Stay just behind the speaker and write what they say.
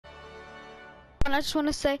And I just want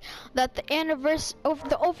to say that the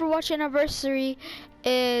Overwatch Anniversary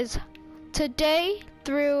is today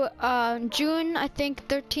through June, I think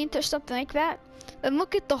 13th or something like that. And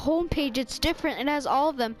look at the home page, it's different, it has all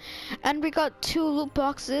of them. And we got 2 loot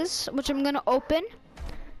boxes, which I'm gonna open.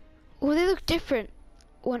 Oh, they look different.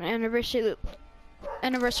 One anniversary loot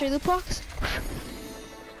box.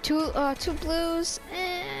 Two blues.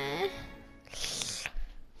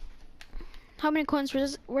 How many coins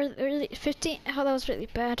were there? 15? Oh, that was really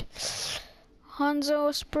bad.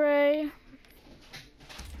 Hanzo spray.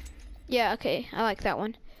 Yeah, okay, I like that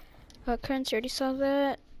one. Currency, already saw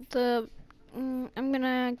that. I'm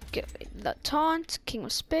gonna get the taunt, King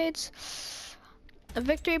of Spades. A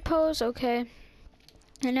victory pose, okay.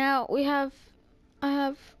 And now I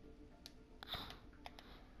have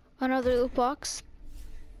another loot box.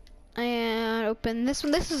 And open this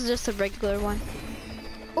one. This is just a regular one.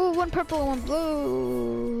 Oh, one purple and one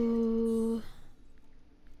blue.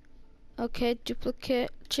 Okay,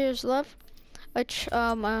 duplicate. Cheers, love. A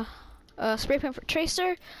spray paint for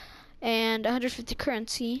Tracer, and 150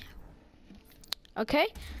 currency. Okay,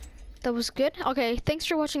 that was good. Okay, thanks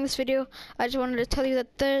for watching this video. I just wanted to tell you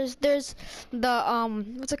that there's the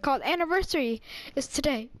what's it called? Anniversary is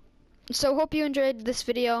today. So hope you enjoyed this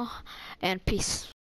video, and peace.